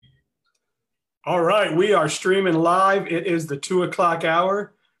All right, we are streaming live. It is the 2 o'clock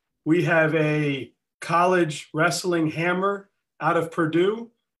hour. We have a college wrestling hammer out of Purdue,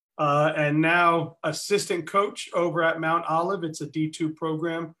 and now assistant coach over at Mount Olive. It's a D2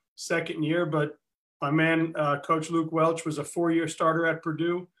 program, second year, but my man, Coach Luke Welch, was a 4-year starter at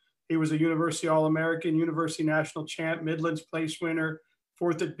Purdue. He was a University All-American, University National Champ, Midlands Place winner,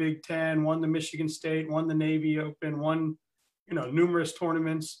 fourth at Big Ten, won the Michigan State, won the Navy Open, won numerous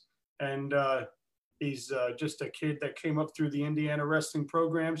tournaments. And he's just a kid that came up through the Indiana wrestling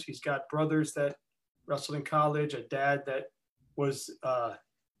programs. He's got brothers that wrestled in college, a dad that was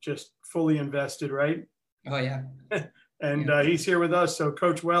just fully invested, right? Oh yeah. And Yeah. he's here with us. So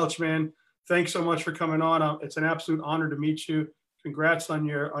Coach Welch, man, thanks so much for coming on. It's an absolute honor to meet you. Congrats on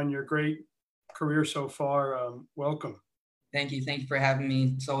your great career so far. Welcome. Thank you. Thank you for having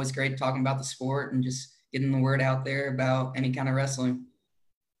me. It's always great talking about the sport and just getting the word out there about any kind of wrestling.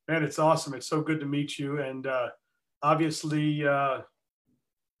 Man, it's awesome. It's so good to meet you. And obviously, the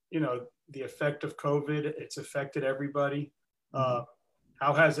effect of COVID, it's affected everybody. How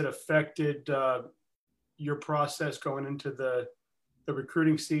has it affected your process going into the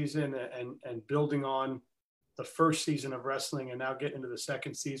recruiting season and building on the first season of wrestling and now getting into the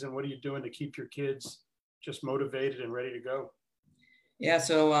second season? What are you doing to keep your kids just motivated and ready to go? Yeah,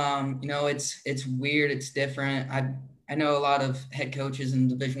 so it's weird, it's different. I know a lot of head coaches in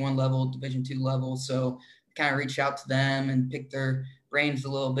Division I level, Division II level, so I kind of reach out to them and pick their brains a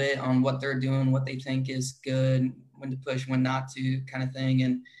little bit on what they're doing, what they think is good, when to push, when not to, kind of thing.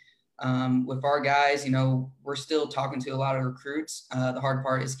 And with our guys, we're still talking to a lot of recruits. The hard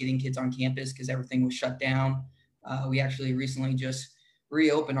part is getting kids on campus because everything was shut down. We actually recently just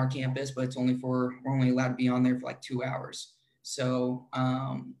reopened our campus, but we're only allowed to be on there for like 2 hours. So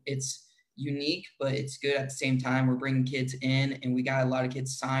it's unique, but it's good at the same time. We're bringing kids in, and we got a lot of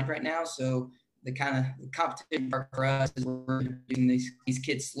kids signed right now. So the competition part for us is we're doing these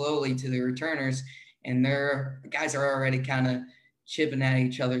kids slowly to the returners, and the guys are already kind of chipping at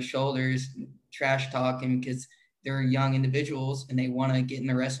each other's shoulders, trash talking, because they're young individuals and they want to get in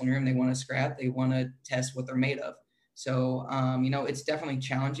the wrestling room. They want to scrap. They want to test what they're made of. So, it's definitely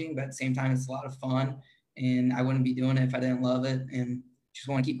challenging, but at the same time, it's a lot of fun. And I wouldn't be doing it if I didn't love it. And just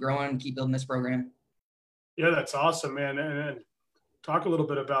want to keep growing and keep building this program. Yeah, that's awesome, man. And talk a little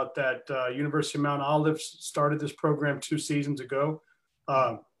bit about that. University of Mount Olive started this program 2 seasons ago.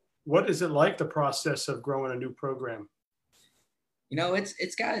 What is it like, the process of growing a new program?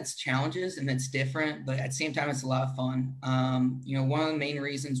 It's got its challenges and it's different, but at the same time, it's a lot of fun. One of the main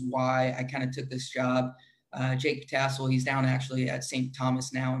reasons why I kind of took this job, Jake Tassel, he's down actually at St.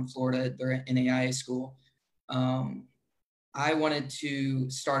 Thomas now in Florida. They're at NAIA school. I wanted to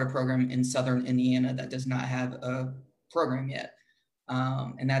start a program in Southern Indiana that does not have a program yet.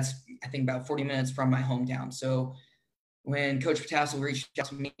 And that's, I think, about 40 minutes from my hometown. So when Coach Tassel reached out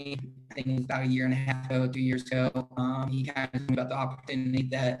to me, I think it was about a year and a half ago, 2 years ago, he kind of told me about the opportunity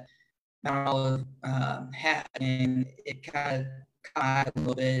that Mount Olive had, and it kind of caught a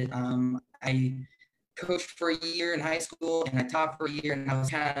little bit. I coached for a year in high school, and I taught for a year, and I was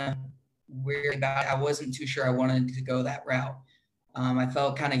kind of weird about it. I wasn't too sure I wanted to go that route. I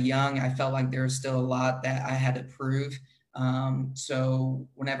felt kind of young. I felt like there was still a lot that I had to prove. So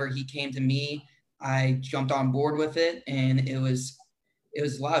whenever he came to me, I jumped on board with it, and it was a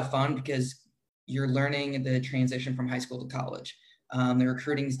lot of fun because you're learning the transition from high school to college. The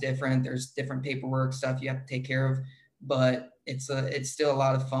recruiting is different. There's different paperwork stuff you have to take care of, but it's still a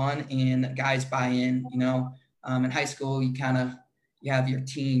lot of fun, and guys buy in. In high school, you have your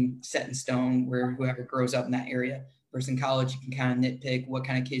team set in stone where whoever grows up in that area. Versus in college, you can kind of nitpick what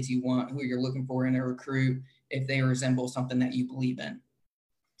kind of kids you want, who you're looking for in a recruit, if they resemble something that you believe in.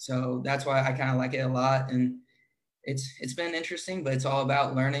 So that's why I kind of like it a lot. And it's been interesting, but it's all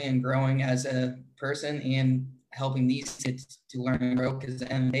about learning and growing as a person and helping these kids to learn and grow, because at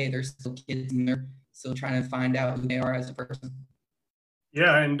the end of the day, they're still kids and they're still trying to find out who they are as a person.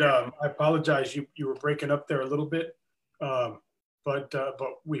 Yeah, and I apologize. You were breaking up there a little bit, but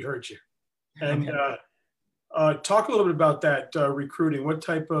we heard you. And talk a little bit about that recruiting. What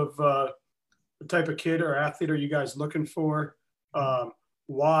type of kid or athlete are you guys looking for?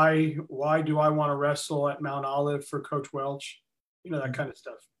 Why do I want to wrestle at Mount Olive for Coach Welch? That kind of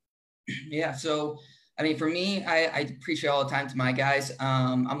stuff. Yeah. So, I mean, for me, I preach it all the time to my guys.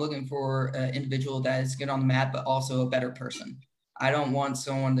 I'm looking for an individual that is good on the mat, but also a better person. I don't want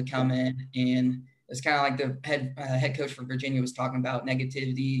someone to come in and it's kind of like the head coach for Virginia was talking about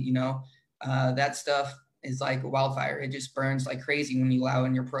negativity. That stuff is like wildfire. It just burns like crazy when you allow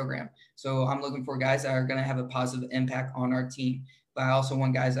in your program. So I'm looking for guys that are going to have a positive impact on our team. but I also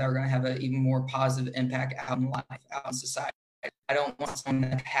want guys that are going to have an even more positive impact out in life, out in society. I don't want someone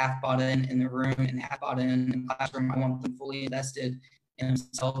that half bought in the room and half bought in the classroom. I want them fully invested in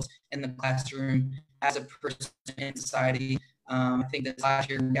themselves in the classroom as a person in society. I think that last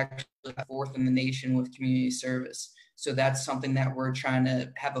year we actually got fourth in the nation with community service. So that's something that we're trying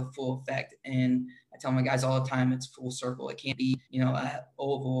to have a full effect. And I tell my guys all the time, it's full circle. It can't be, a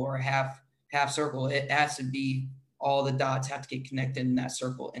oval or a half circle. It has to be, all the dots have to get connected in that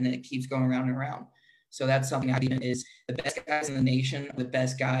circle, and it keeps going around and around. So that's something I believe is the best guys in the nation, the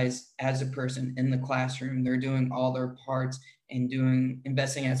best guys as a person in the classroom. They're doing all their parts and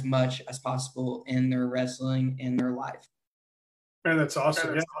investing as much as possible in their wrestling and their life. Man, that's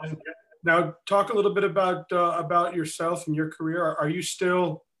awesome. Yeah. Now, talk a little bit about yourself and your career. Are you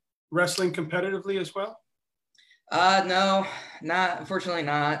still wrestling competitively as well? No, unfortunately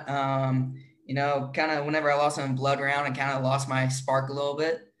not. Kind of whenever I lost some blood round, I kind of lost my spark a little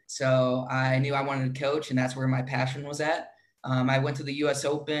bit. So I knew I wanted to coach, and that's where my passion was at. I went to the U.S.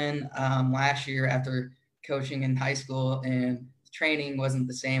 Open last year after coaching in high school, and training wasn't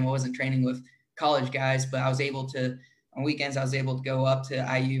the same. I wasn't training with college guys, but I was able to, on weekends, I was able to go up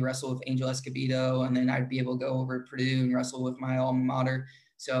to IU, wrestle with Angel Escobedo, and then I'd be able to go over to Purdue and wrestle with my alma mater.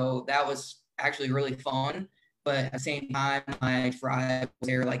 So that was actually really fun. But at the same time, my drive was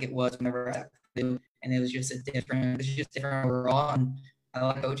there like it was whenever I was at Purdue, and it was just different overall. And I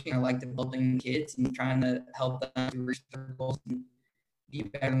like coaching. I like developing kids and trying to help them to reach their goals and be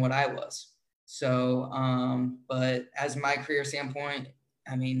better than what I was. So, but as my career standpoint,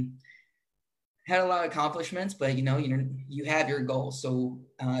 I mean, had a lot of accomplishments, but you have your goals. So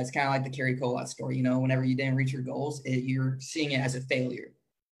it's kind of like the Kerry Colott story. Whenever you didn't reach your goals, you're seeing it as a failure.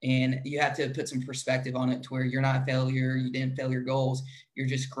 And you have to put some perspective on it to where you're not a failure. You didn't fail your goals. You're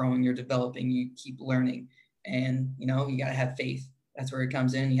just growing. You're developing. You keep learning. And, you got to have faith. That's where it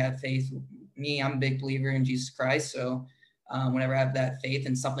comes in. You have faith. Me, I'm a big believer in Jesus Christ. So whenever I have that faith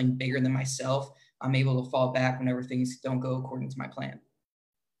in something bigger than myself, I'm able to fall back whenever things don't go according to my plan.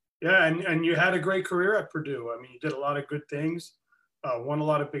 Yeah, and you had a great career at Purdue. I mean, you did a lot of good things, won a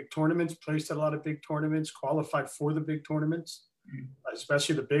lot of big tournaments, placed at a lot of big tournaments, qualified for the big tournaments,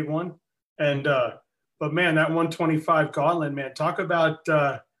 especially the big one. And but man, that 125 gauntlet, man, talk about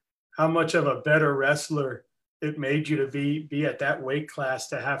how much of a better wrestler it made you to be at that weight class,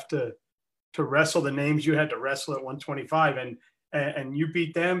 to have to wrestle the names you had to wrestle at 125, and you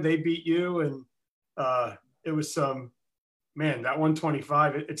beat them, they beat you, and it was some. Man, that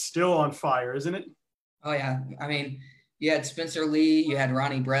 125, it's still on fire, isn't it? Oh, yeah. I mean, you had Spencer Lee, you had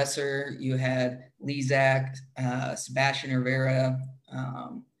Ronnie Bresser, you had Lee Zach, Sebastian Rivera,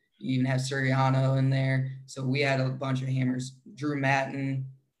 you even have Suriano in there. So we had a bunch of hammers. Drew Matton,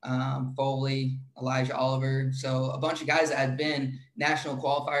 Foley, Elijah Oliver. So a bunch of guys that had been national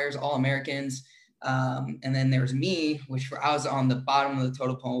qualifiers, All-Americans. And then there was me, which I was on the bottom of the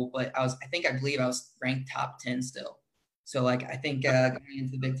totem pole, but I believe I was ranked top 10 still. So, I think going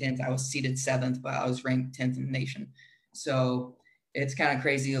into the Big Ten, I was seeded 7th, but I was ranked 10th in the nation. So it's kind of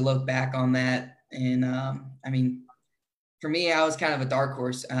crazy to look back on that. And, I mean, for me, I was kind of a dark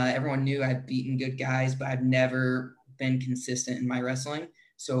horse. Everyone knew I'd beaten good guys, but I've never been consistent in my wrestling.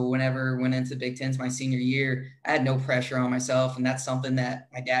 So whenever I went into the Big Tens my senior year, I had no pressure on myself. And that's something that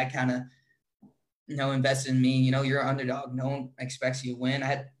my dad kind of invested in me. You're an underdog. No one expects you to win. I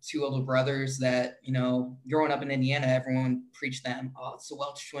had 2 older brothers that, growing up in Indiana, everyone preached them. Oh, it's the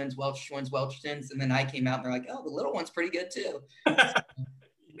Welch twins. And then I came out and they're like, oh, the little one's pretty good too.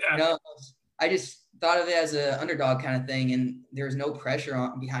 Yeah. I just thought of it as an underdog kind of thing. And there was no pressure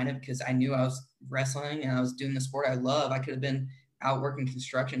behind it because I knew I was wrestling and I was doing the sport I love. I could have been out working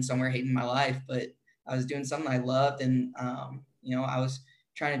construction somewhere hating my life, but I was doing something I loved. And, I was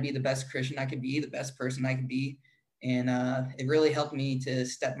trying to be the best Christian I could be, the best person I could be. And it really helped me to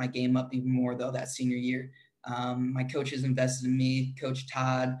step my game up even more, though, that senior year. My coaches invested in me, Coach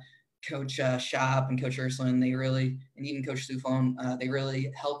Todd, Coach Shop, and Coach Ursuline. And even Coach Sufone, they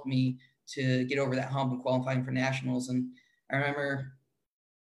really helped me to get over that hump and qualifying for nationals. And I remember,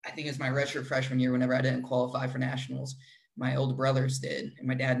 I think it was my redshirt freshman year, whenever I didn't qualify for nationals, my older brothers did. And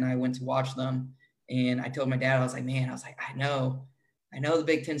my dad and I went to watch them. And I told my dad, I know the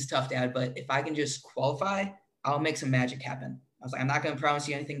Big Ten's tough, Dad, but if I can just qualify, I'll make some magic happen. I was like, I'm not going to promise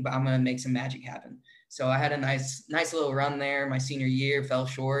you anything, but I'm going to make some magic happen. So I had a nice little run there. My senior year fell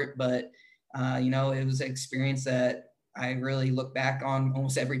short, but, it was an experience that I really look back on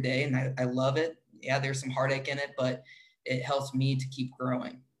almost every day, and I love it. Yeah, there's some heartache in it, but it helps me to keep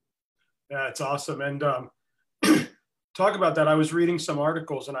growing. Yeah, it's awesome. And talk about that. I was reading some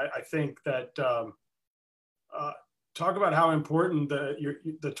articles, and I think that talk about how important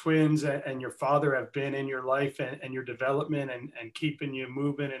the twins and your father have been in your life and your development and keeping you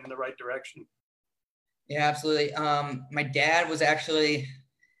moving in the right direction. Yeah, absolutely. My dad was actually,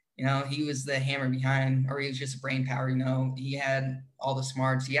 he was the hammer behind, or he was just a brain power. He had all the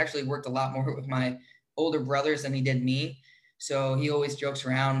smarts. He actually worked a lot more with my older brothers than he did me. So he always jokes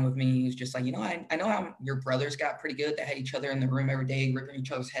around with me. He was just like, I know how your brothers got pretty good. They had each other in the room every day, ripping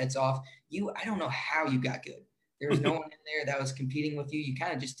each other's heads off. I don't know how you got good. There was no one in there that was competing with you. You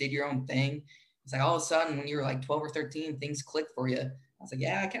kind of just did your own thing. It's like all of a sudden when you were like 12 or 13, things clicked for you. I was like,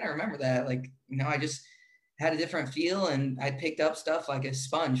 yeah, I kind of remember that. Like, I just had a different feel, and I picked up stuff like a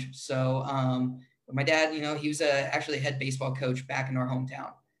sponge. So my dad, he was actually a head baseball coach back in our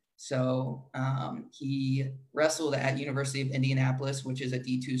hometown. So he wrestled at University of Indianapolis, which is a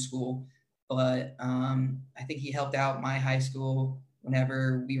D2 school. But I think he helped out my high school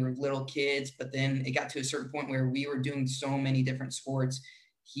whenever we were little kids. But then it got to a certain point where we were doing so many different sports,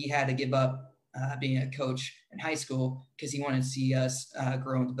 he had to give up being a coach in high school because he wanted to see us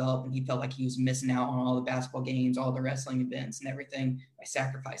grow and develop. And he felt like he was missing out on all the basketball games, all the wrestling events and everything by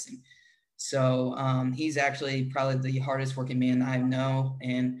sacrificing. So he's actually probably the hardest working man I know,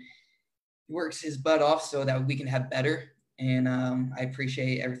 and he works his butt off so that we can have better. And I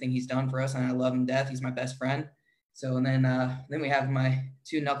appreciate everything he's done for us, and I love him to death. He's my best friend. So, and then we have my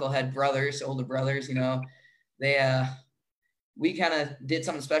two knucklehead brothers, older brothers. They we kind of did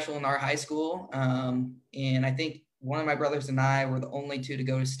something special in our high school. And I think one of my brothers and I were the only two to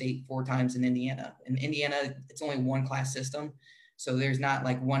go to state 4 times in Indiana. In Indiana, it's only one class system. So there's not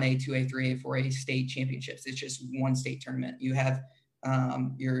like 1A, 2A, 3A, 4A state championships. It's just one state tournament. You have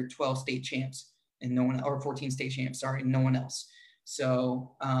your 12 state champs and no one, or 14 state champs, sorry, no one else.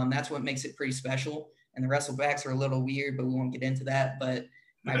 So that's what makes it pretty special. And the wrestlebacks are a little weird, but we won't get into that. But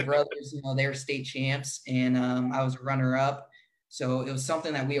my brothers, they're state champs, and I was a runner up. So it was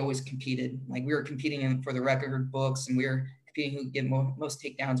something that we always competed. Like we were competing for the record books, and we were competing who could get most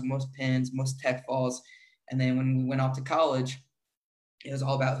takedowns, most pins, most tech falls. And then when we went off to college, it was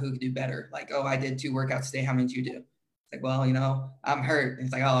all about who could do better. Like, oh, I did 2 workouts today. How many did you do? It's like, well, I'm hurt. And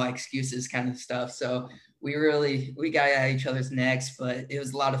it's like, oh, excuses kind of stuff. So we got at each other's necks, but it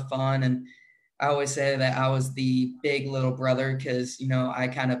was a lot of fun. And I always say that I was the big little brother because, I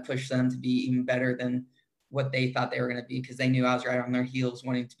kind of pushed them to be even better than what they thought they were going to be, because they knew I was right on their heels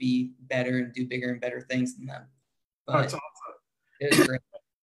wanting to be better and do bigger and better things than them. But that's awesome. It was great.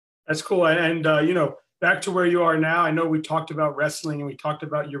 That's cool. And back to where you are now, I know we talked about wrestling and we talked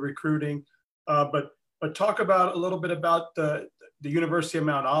about your recruiting, but talk about a little bit about the University of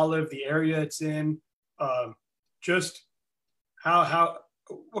Mount Olive, the area it's in, just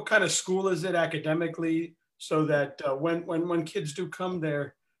what kind of school is it academically, so that when kids do come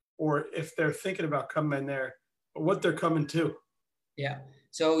there, or if they're thinking about coming there, what they're coming to. Yeah.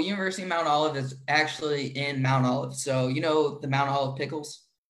 So University of Mount Olive is actually in Mount Olive. So, the Mount Olive pickles.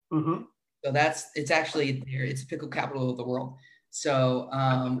 Mm-hmm. So it's actually there. It's the pickle capital of the world. So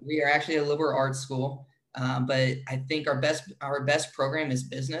we are actually a liberal arts school. But I think our best program is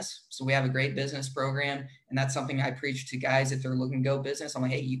business. So we have a great business program. And that's something I preach to guys if they're looking to go business. I'm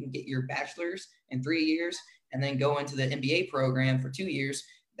like, hey, you can get your bachelor's in 3 years and then go into the MBA program for 2 years.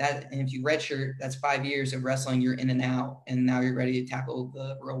 And if you redshirt, that's 5 years of wrestling. You're in and out, and now you're ready to tackle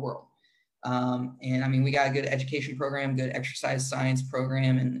the real world. And I mean, we got a good education program, good exercise science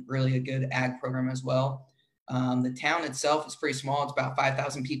program, and really a good ag program as well. The town itself is pretty small. It's about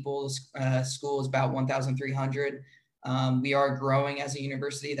 5,000 people. School is about 1,300. We are growing as a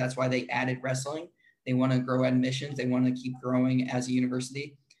university. That's why they added wrestling. They want to grow admissions. They want to keep growing as a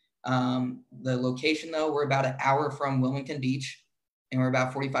university. The location, though, we're about an hour from Wilmington Beach, and we're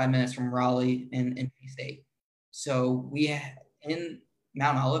about 45 minutes from Raleigh and State. So in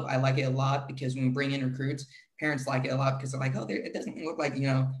Mount Olive, I like it a lot because when we bring in recruits, parents like it a lot because they're like, oh, it doesn't look like,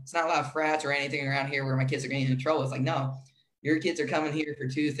 it's not a lot of frats or anything around here where my kids are getting into trouble. It's like, no, your kids are coming here for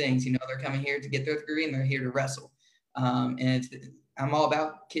 2 things. They're coming here to get their degree and they're here to wrestle. And I'm all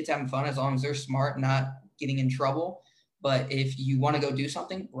about kids having fun as long as they're smart, not getting in trouble. But if you want to go do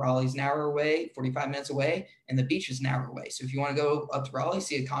something, Raleigh's an hour away, 45 minutes away, and the beach is an hour away. So if you want to go up to Raleigh,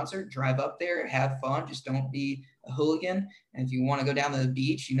 see a concert, drive up there, have fun, just don't be a hooligan. And if you want to go down to the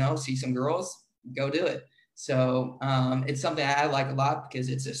beach, see some girls, go do it. So it's something I like a lot because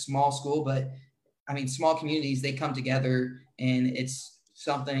it's a small school, but I mean, small communities, they come together and it's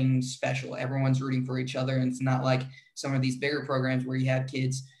something special. Everyone's rooting for each other. And it's not like some of these bigger programs where you have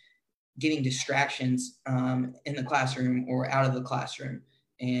kids getting distractions in the classroom or out of the classroom.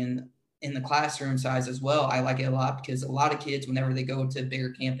 And in the classroom size as well, I like it a lot because a lot of kids, whenever they go to a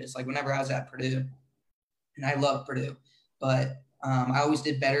bigger campus, like whenever I was at Purdue, and I love Purdue, but I always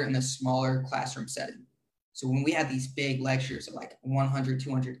did better in the smaller classroom setting. So when we had these big lectures of like 100,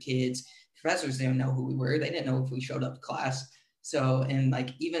 200 kids, professors didn't know who we were. They didn't know if we showed up to class. So, and like,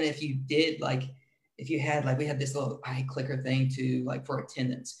 even if you did, like, if you had, like, we had this little iClicker thing to like for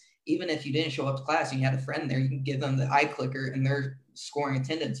attendance. Even if you didn't show up to class and you had a friend there, you can give them the iClicker and they're scoring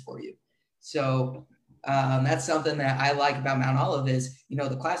attendance for you. So that's something that I like about Mount Olive is, you know,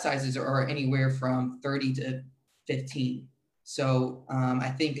 the class sizes are anywhere from 30 to 15. So I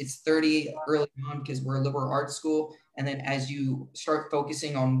think it's 30 early on because we're a liberal arts school. And then as you start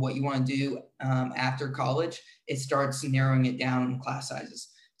focusing on what you want to do after college, it starts narrowing it down in class sizes.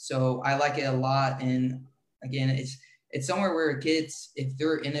 So I like it a lot. And again, it's somewhere where kids, if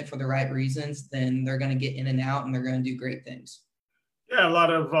they're in it for the right reasons, then they're going to get in and out and they're going to do great things. Yeah, a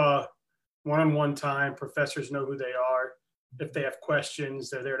lot of one-on-one time. Professors know who they are. If they have questions,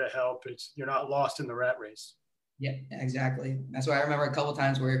 they're there to help. You're not lost in the rat race. Yeah, exactly. That's why I remember a couple of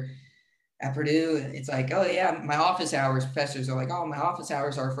times where at Purdue, it's like, oh yeah, my office hours, professors are like, oh, my office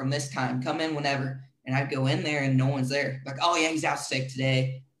hours are from this time. Come in whenever. And I'd go in there and no one's there. Like, oh yeah, he's out sick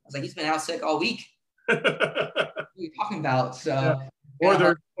today. I was like, he's been out sick all week. What are you talking about? So,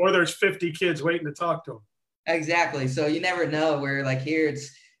 yeah. Or there's 50 kids waiting to talk to him. Exactly. So you never know where, like, here it's,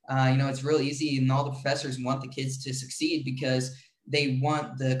 you know, it's real easy and all the professors want the kids to succeed because they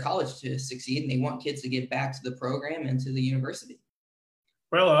want the college to succeed and they want kids to get back to the program and to the university.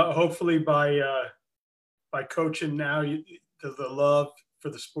 Well, hopefully by coaching now, the love for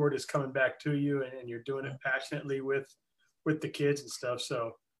the sport is coming back to you and you're doing it passionately with the kids and stuff.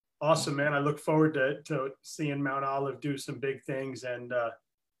 So awesome, man. I look forward to seeing Mount Olive do some big things. And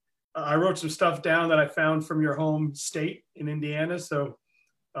I wrote some stuff down that I found from your home state in Indiana. So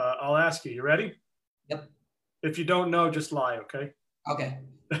I'll ask you. You ready? Yep. If you don't know, just lie, okay? Okay.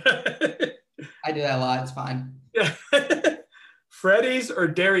 I do that a lot. It's fine. Yeah. Freddy's or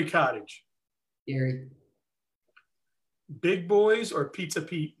Dairy Cottage? Dairy. Big Boys or Pizza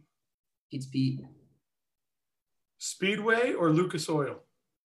Pete? Pizza Pete. Speedway or Lucas Oil?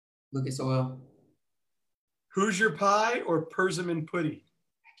 Lucas Oil. Hoosier Pie or Persimmon Putty?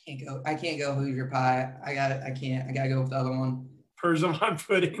 I can't go Hoosier Pie. I gotta go with the other one. Persimmon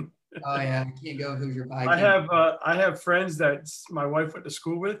pudding. Oh yeah, I can't go Hoosier Pie. I have friends that my wife went to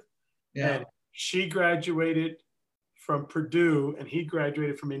school with. Yeah. And she graduated from Purdue and he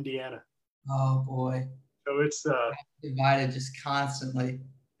graduated from Indiana. Oh boy. So it's divided just constantly.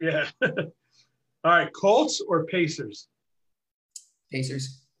 Yeah. All right, Colts or Pacers?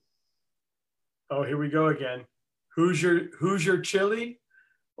 Pacers. Oh, here we go again. Hoosier chili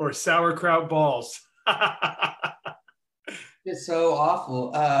or sauerkraut balls? It's so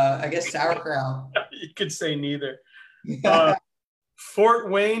awful. I guess sauerkraut. You could say neither.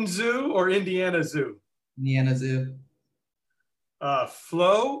 Fort Wayne Zoo or Indiana Zoo? Indiana Zoo.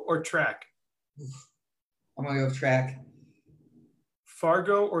 Flow or track? I'm going to go with track.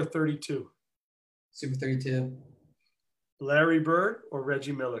 Fargo or 32? Super 32. Larry Bird or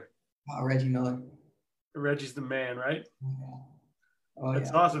Reggie Miller? Reggie Miller. Reggie's the man, right? Oh, That's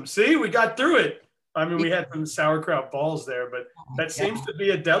yeah. awesome. See, we got through it. I mean, we had some sauerkraut balls there, but that seems to be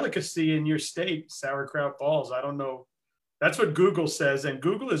a delicacy in your state, sauerkraut balls. I don't know. That's what Google says, and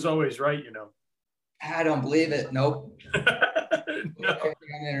Google is always right, you know. I don't believe it. Nope. No.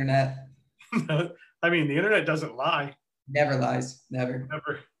 Everything on the internet. No. I mean, the internet doesn't lie. Never lies. Never.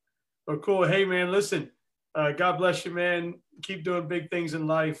 Never. Well, cool. Hey, man, listen, God bless you, man. Keep doing big things in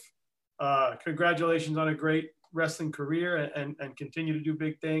life. Congratulations on a great wrestling career and continue to do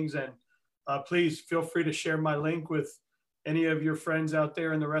big things. And please feel free to share my link with any of your friends out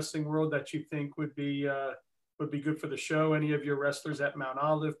there in the wrestling world that you think would be good for the show. Any of your wrestlers at Mount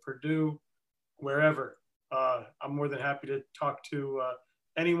Olive, Purdue, wherever. I'm more than happy to talk to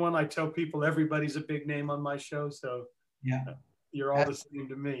anyone. I tell people everybody's a big name on my show. So yeah, you're all the same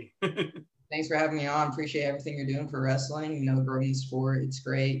to me. Thanks for having me on. Appreciate everything you're doing for wrestling. You know, growing the sport, it's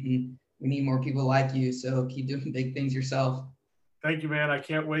great. And we need more people like you. So keep doing big things yourself. Thank you, man. I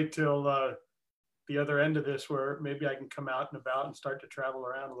can't wait till the other end of this where maybe I can come out and about and start to travel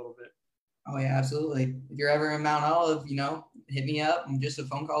around a little bit. Oh, yeah, absolutely. If you're ever in Mount Olive, you know, hit me up. I'm just a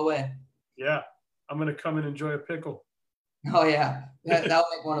phone call away. Yeah, I'm going to come and enjoy a pickle. Oh, yeah. That'll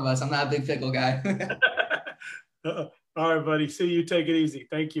make one of us. I'm not a big pickle guy. All right, buddy. See you. Take it easy.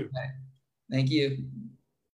 Thank you. Okay. Thank you.